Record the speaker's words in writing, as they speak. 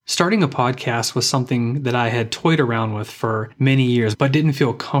Starting a podcast was something that I had toyed around with for many years, but didn't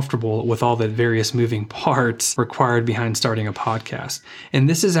feel comfortable with all the various moving parts required behind starting a podcast. And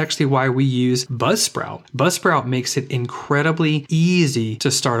this is actually why we use Buzzsprout. Buzzsprout makes it incredibly easy to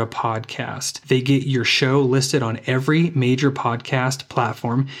start a podcast. They get your show listed on every major podcast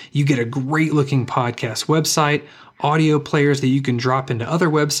platform. You get a great looking podcast website, audio players that you can drop into other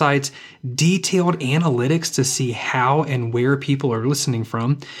websites, detailed analytics to see how and where people are listening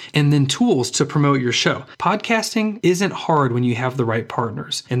from, and then tools to promote your show. Podcasting isn't hard when you have the right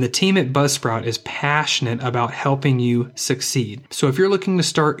partners, and the team at Buzzsprout is passionate about helping you succeed. So if you're looking to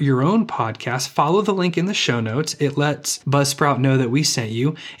start your own podcast, follow the link in the show notes. It lets Buzzsprout know that we sent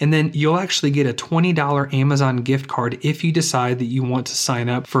you, and then you'll actually get a $20 Amazon gift card if you decide that you want to sign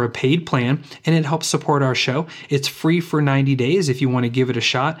up for a paid plan, and it helps support our show. It's free for 90 days if you want to give it a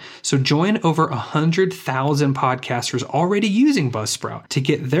shot. So join over 100,000 podcasters already using Buzzsprout to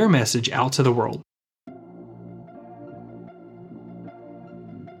get their message out to the world.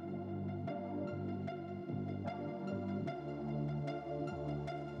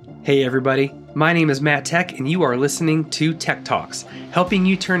 Hey everybody, my name is Matt Tech and you are listening to Tech Talks, helping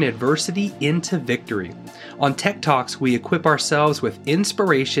you turn adversity into victory. On Tech Talks, we equip ourselves with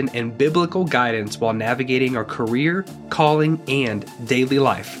inspiration and biblical guidance while navigating our career, calling, and daily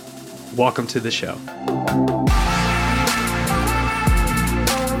life. Welcome to the show.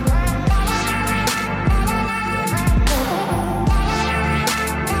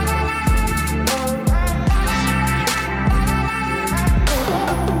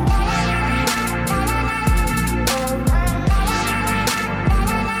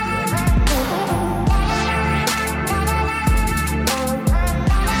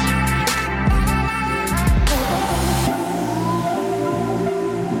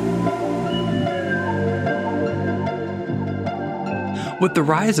 With the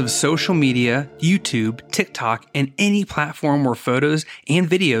rise of social media, YouTube, TikTok, and any platform where photos and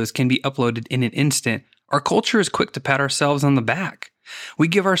videos can be uploaded in an instant, our culture is quick to pat ourselves on the back. We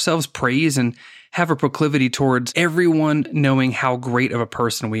give ourselves praise and have a proclivity towards everyone knowing how great of a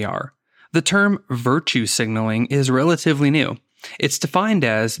person we are. The term virtue signaling is relatively new. It's defined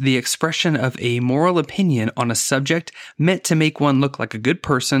as the expression of a moral opinion on a subject meant to make one look like a good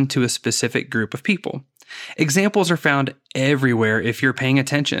person to a specific group of people. Examples are found everywhere if you're paying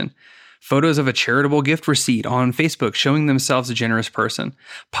attention. Photos of a charitable gift receipt on Facebook showing themselves a generous person.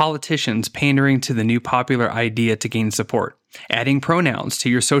 Politicians pandering to the new popular idea to gain support. Adding pronouns to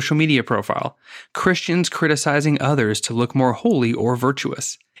your social media profile. Christians criticizing others to look more holy or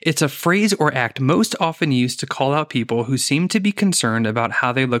virtuous. It's a phrase or act most often used to call out people who seem to be concerned about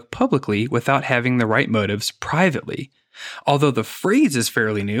how they look publicly without having the right motives privately. Although the phrase is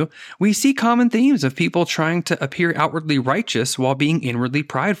fairly new, we see common themes of people trying to appear outwardly righteous while being inwardly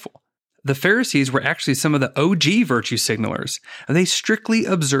prideful. The Pharisees were actually some of the OG virtue signalers. They strictly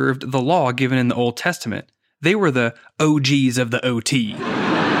observed the law given in the Old Testament. They were the OGs of the OT.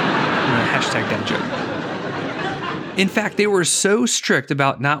 Hashtag dad joke. In fact, they were so strict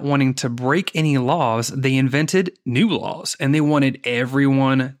about not wanting to break any laws, they invented new laws, and they wanted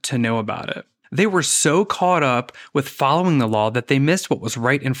everyone to know about it. They were so caught up with following the law that they missed what was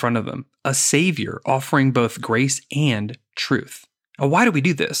right in front of them, a Savior offering both grace and truth. Now, why do we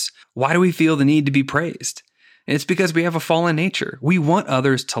do this? Why do we feel the need to be praised? It's because we have a fallen nature. We want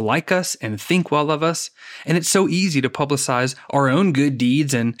others to like us and think well of us, and it's so easy to publicize our own good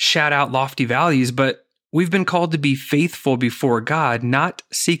deeds and shout out lofty values, but we've been called to be faithful before God, not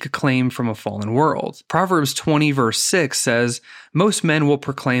seek acclaim from a fallen world. Proverbs 20 verse 6 says, "Most men will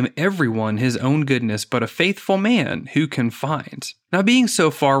proclaim everyone his own goodness, but a faithful man who can find?" Now, being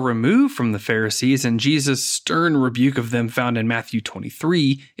so far removed from the Pharisees and Jesus' stern rebuke of them found in Matthew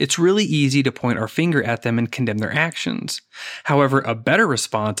 23, it's really easy to point our finger at them and condemn their actions. However, a better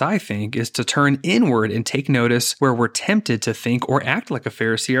response, I think, is to turn inward and take notice where we're tempted to think or act like a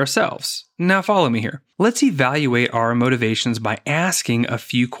Pharisee ourselves. Now, follow me here. Let's evaluate our motivations by asking a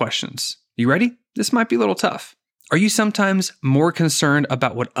few questions. You ready? This might be a little tough. Are you sometimes more concerned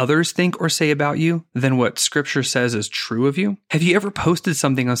about what others think or say about you than what Scripture says is true of you? Have you ever posted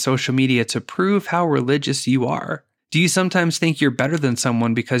something on social media to prove how religious you are? Do you sometimes think you're better than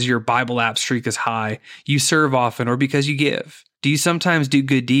someone because your Bible app streak is high, you serve often, or because you give? Do you sometimes do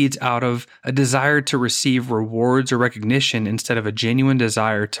good deeds out of a desire to receive rewards or recognition instead of a genuine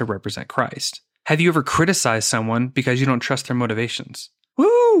desire to represent Christ? Have you ever criticized someone because you don't trust their motivations?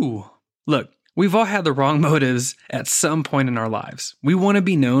 Woo! Look, We've all had the wrong motives at some point in our lives. We want to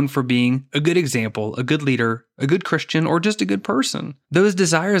be known for being a good example, a good leader, a good Christian, or just a good person. Those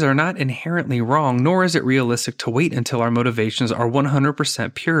desires are not inherently wrong, nor is it realistic to wait until our motivations are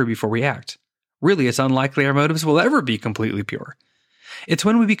 100% pure before we act. Really, it's unlikely our motives will ever be completely pure. It's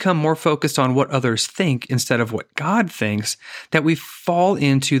when we become more focused on what others think instead of what God thinks that we fall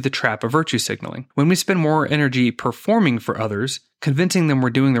into the trap of virtue signaling. When we spend more energy performing for others, convincing them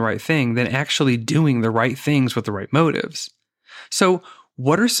we're doing the right thing, than actually doing the right things with the right motives. So,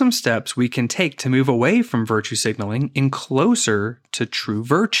 what are some steps we can take to move away from virtue signaling and closer to true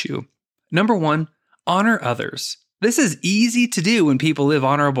virtue? Number 1, honor others. This is easy to do when people live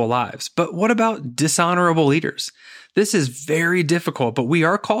honorable lives, but what about dishonorable leaders? This is very difficult, but we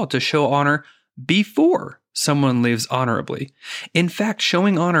are called to show honor before someone lives honorably. In fact,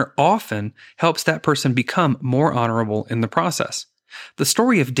 showing honor often helps that person become more honorable in the process. The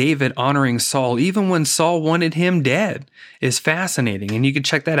story of David honoring Saul even when Saul wanted him dead is fascinating, and you can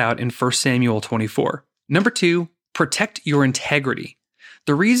check that out in 1 Samuel 24. Number 2, protect your integrity.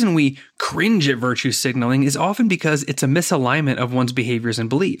 The reason we cringe at virtue signaling is often because it's a misalignment of one's behaviors and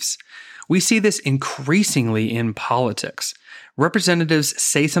beliefs. We see this increasingly in politics. Representatives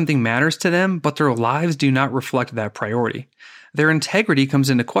say something matters to them, but their lives do not reflect that priority. Their integrity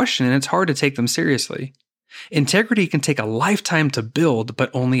comes into question, and it's hard to take them seriously. Integrity can take a lifetime to build, but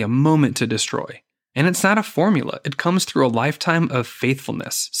only a moment to destroy. And it's not a formula. It comes through a lifetime of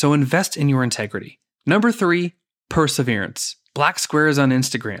faithfulness. So invest in your integrity. Number 3, perseverance. Black squares on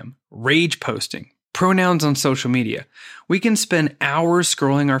Instagram, rage posting, pronouns on social media. We can spend hours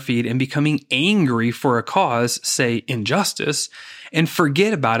scrolling our feed and becoming angry for a cause, say injustice, and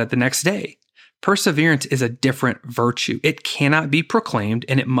forget about it the next day. Perseverance is a different virtue. It cannot be proclaimed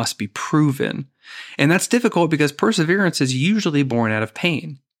and it must be proven. And that's difficult because perseverance is usually born out of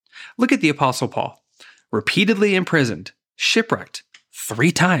pain. Look at the Apostle Paul. Repeatedly imprisoned, shipwrecked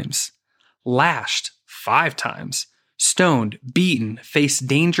 3 times, lashed 5 times, stoned, beaten, faced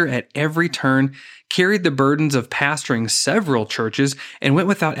danger at every turn, carried the burdens of pastoring several churches, and went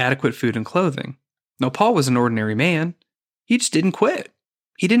without adequate food and clothing. Now, Paul was an ordinary man. He just didn't quit.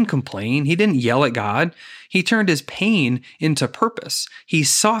 He didn't complain. He didn't yell at God. He turned his pain into purpose. He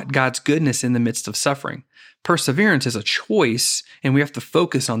sought God's goodness in the midst of suffering. Perseverance is a choice, and we have to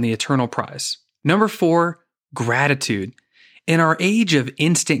focus on the eternal prize. Number 4, gratitude. In our age of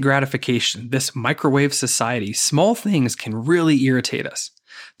instant gratification, this microwave society, small things can really irritate us.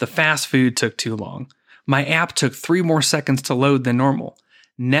 The fast food took too long. My app took 3 more seconds to load than normal.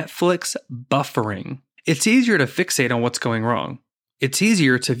 Netflix buffering. It's easier to fixate on what's going wrong. It's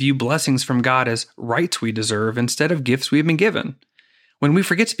easier to view blessings from God as rights we deserve instead of gifts we've been given. When we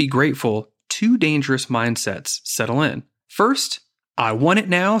forget to be grateful, 2 dangerous mindsets settle in. First, I want it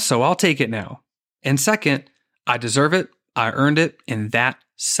now, so I'll take it now. And second, I deserve it, I earned it, and that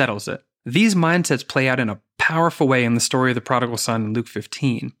settles it. These mindsets play out in a powerful way in the story of the prodigal son in Luke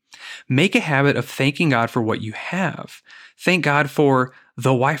 15. Make a habit of thanking God for what you have. Thank God for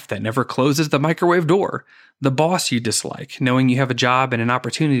the wife that never closes the microwave door, the boss you dislike, knowing you have a job and an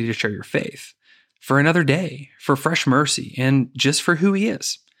opportunity to share your faith, for another day, for fresh mercy, and just for who he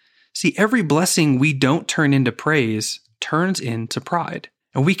is. See, every blessing we don't turn into praise turns into pride.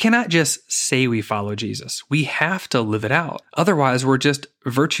 And we cannot just say we follow Jesus. We have to live it out. Otherwise, we're just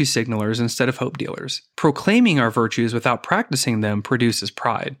virtue signalers instead of hope dealers. Proclaiming our virtues without practicing them produces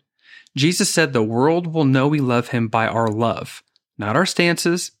pride. Jesus said the world will know we love him by our love, not our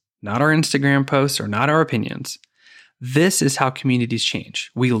stances, not our Instagram posts, or not our opinions. This is how communities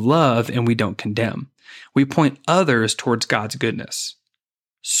change. We love and we don't condemn. We point others towards God's goodness.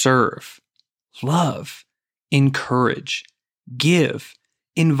 Serve, love, encourage, give,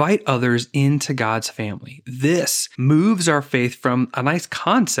 invite others into God's family. This moves our faith from a nice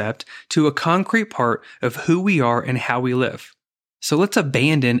concept to a concrete part of who we are and how we live. So let's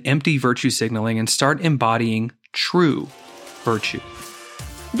abandon empty virtue signaling and start embodying true virtue.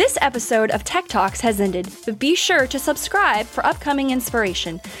 This episode of Tech Talks has ended, but be sure to subscribe for upcoming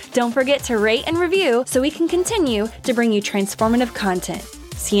inspiration. Don't forget to rate and review so we can continue to bring you transformative content.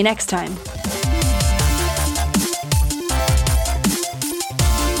 See you next time.